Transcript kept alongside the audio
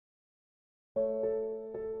We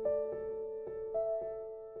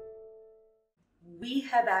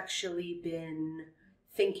have actually been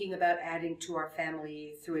thinking about adding to our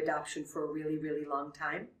family through adoption for a really, really long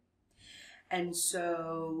time. And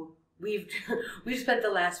so we've we've spent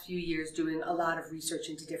the last few years doing a lot of research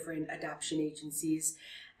into different adoption agencies.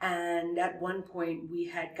 And at one point we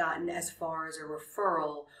had gotten as far as a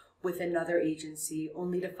referral with another agency,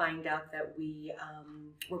 only to find out that we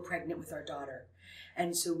were pregnant with our daughter.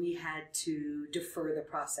 And so we had to defer the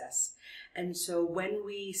process. And so when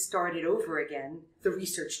we started over again, the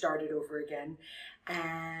research started over again,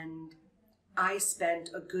 and I spent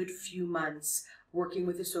a good few months working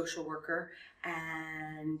with a social worker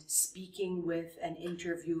and speaking with and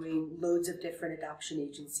interviewing loads of different adoption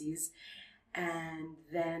agencies. And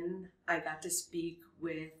then I got to speak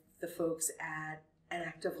with the folks at an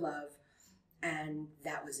Act of Love, and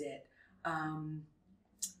that was it.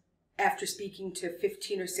 After speaking to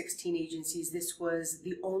 15 or 16 agencies, this was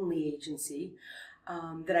the only agency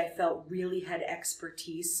that I felt really had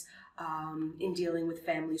expertise in dealing with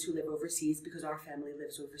families who live overseas, because our family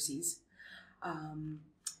lives overseas.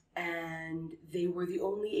 And they were the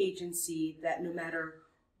only agency that, no matter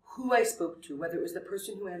who I spoke to, whether it was the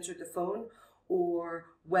person who answered the phone or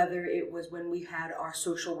whether it was when we had our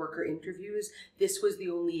social worker interviews, this was the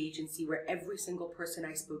only agency where every single person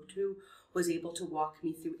I spoke to was able to walk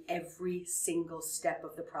me through every single step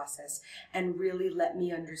of the process and really let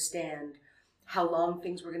me understand how long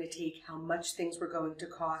things were going to take, how much things were going to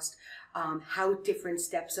cost, how different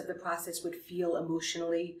steps of the process would feel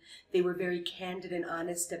emotionally. They were very candid and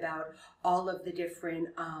honest about all of the different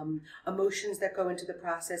emotions that go into the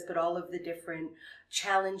process, but all of the different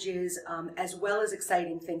challenges, as well as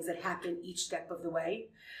exciting things that happen each step of the way.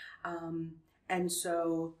 And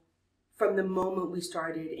so from the moment we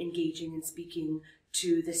started engaging and speaking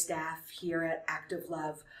to the staff here at Active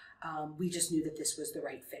Love, we just knew that this was the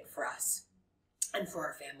right fit for us and for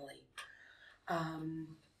our family.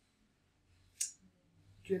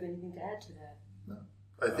 Do you have anything to add to that? No.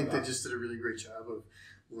 I think they just did a really great job of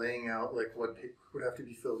laying out like what paper would have to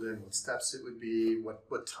be filled in, what steps it would be,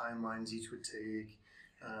 what timelines each would take,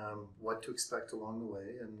 what to expect along the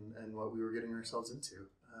way, and what we were getting ourselves into.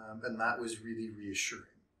 And that was really reassuring.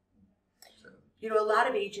 So. You know, a lot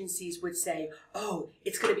of agencies would say, oh,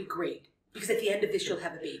 it's going to be great because at the end of this, you'll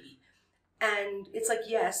have a baby. And it's like,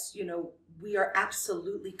 yes, you know, we are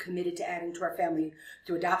absolutely committed to adding to our family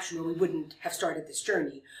through adoption, or we wouldn't have started this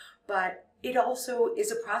journey. But it also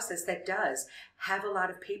is a process that does have a lot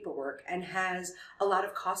of paperwork and has a lot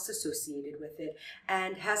of costs associated with it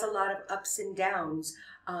and has a lot of ups and downs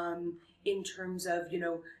in terms of, you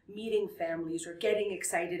know, meeting families or getting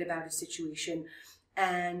excited about a situation.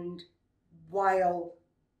 And while,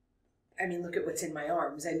 I mean, look at what's in my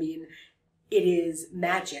arms. I mean, it is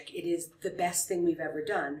magic. It is the best thing we've ever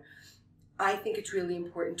done. I think it's really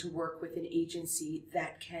important to work with an agency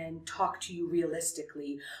that can talk to you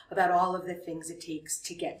realistically about all of the things it takes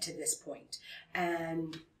to get to this point.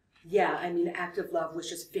 And yeah, I mean, Active Love was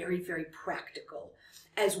just very, very practical,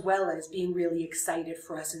 as well as being really excited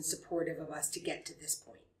for us and supportive of us to get to this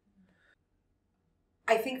point.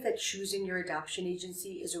 I think that choosing your adoption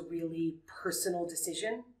agency is a really personal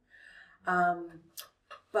decision.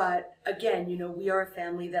 But again, you know, we are a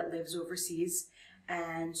family that lives overseas.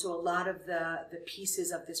 And so a lot of the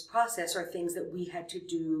pieces of this process are things that we had to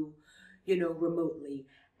do, you know, remotely.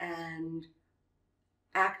 And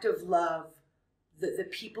Active Love, the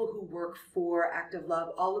people who work for Active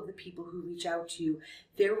Love, all of the people who reach out to you,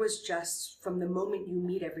 there was just, from the moment you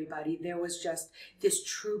meet everybody, there was just this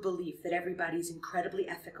true belief that everybody's incredibly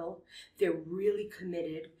ethical. They're really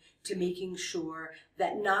committed to making sure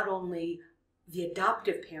that not only the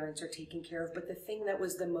adoptive parents are taken care of, but the thing that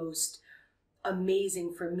was the most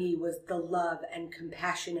amazing for me was the love and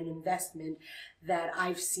compassion and investment that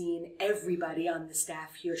I've seen everybody on the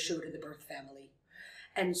staff here show to the birth family.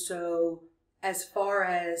 And so as far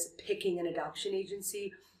as picking an adoption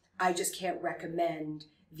agency, I just can't recommend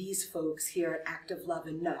these folks here at Active Love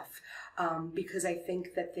enough, because I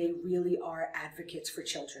think that they really are advocates for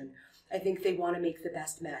children. I think they want to make the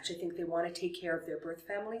best match. I think they want to take care of their birth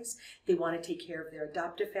families. They want to take care of their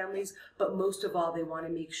adoptive families. But most of all, they want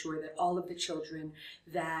to make sure that all of the children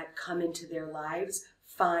that come into their lives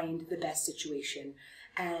find the best situation.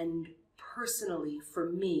 And personally, for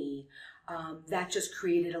me, that just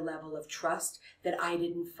created a level of trust that I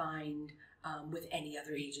didn't find with any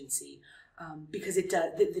other agency. Because it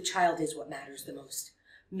does, the child is what matters the most.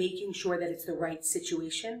 Making sure that it's the right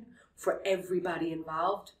situation for everybody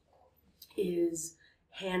involved is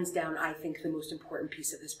hands down, I think, the most important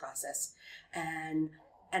piece of this process. And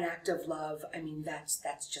an Act of Love, I mean,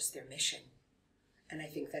 that's just their mission. And I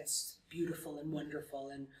think that's beautiful and wonderful.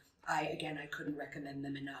 And I couldn't recommend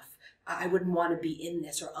them enough. I wouldn't want to be in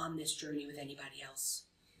this or on this journey with anybody else,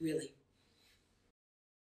 really.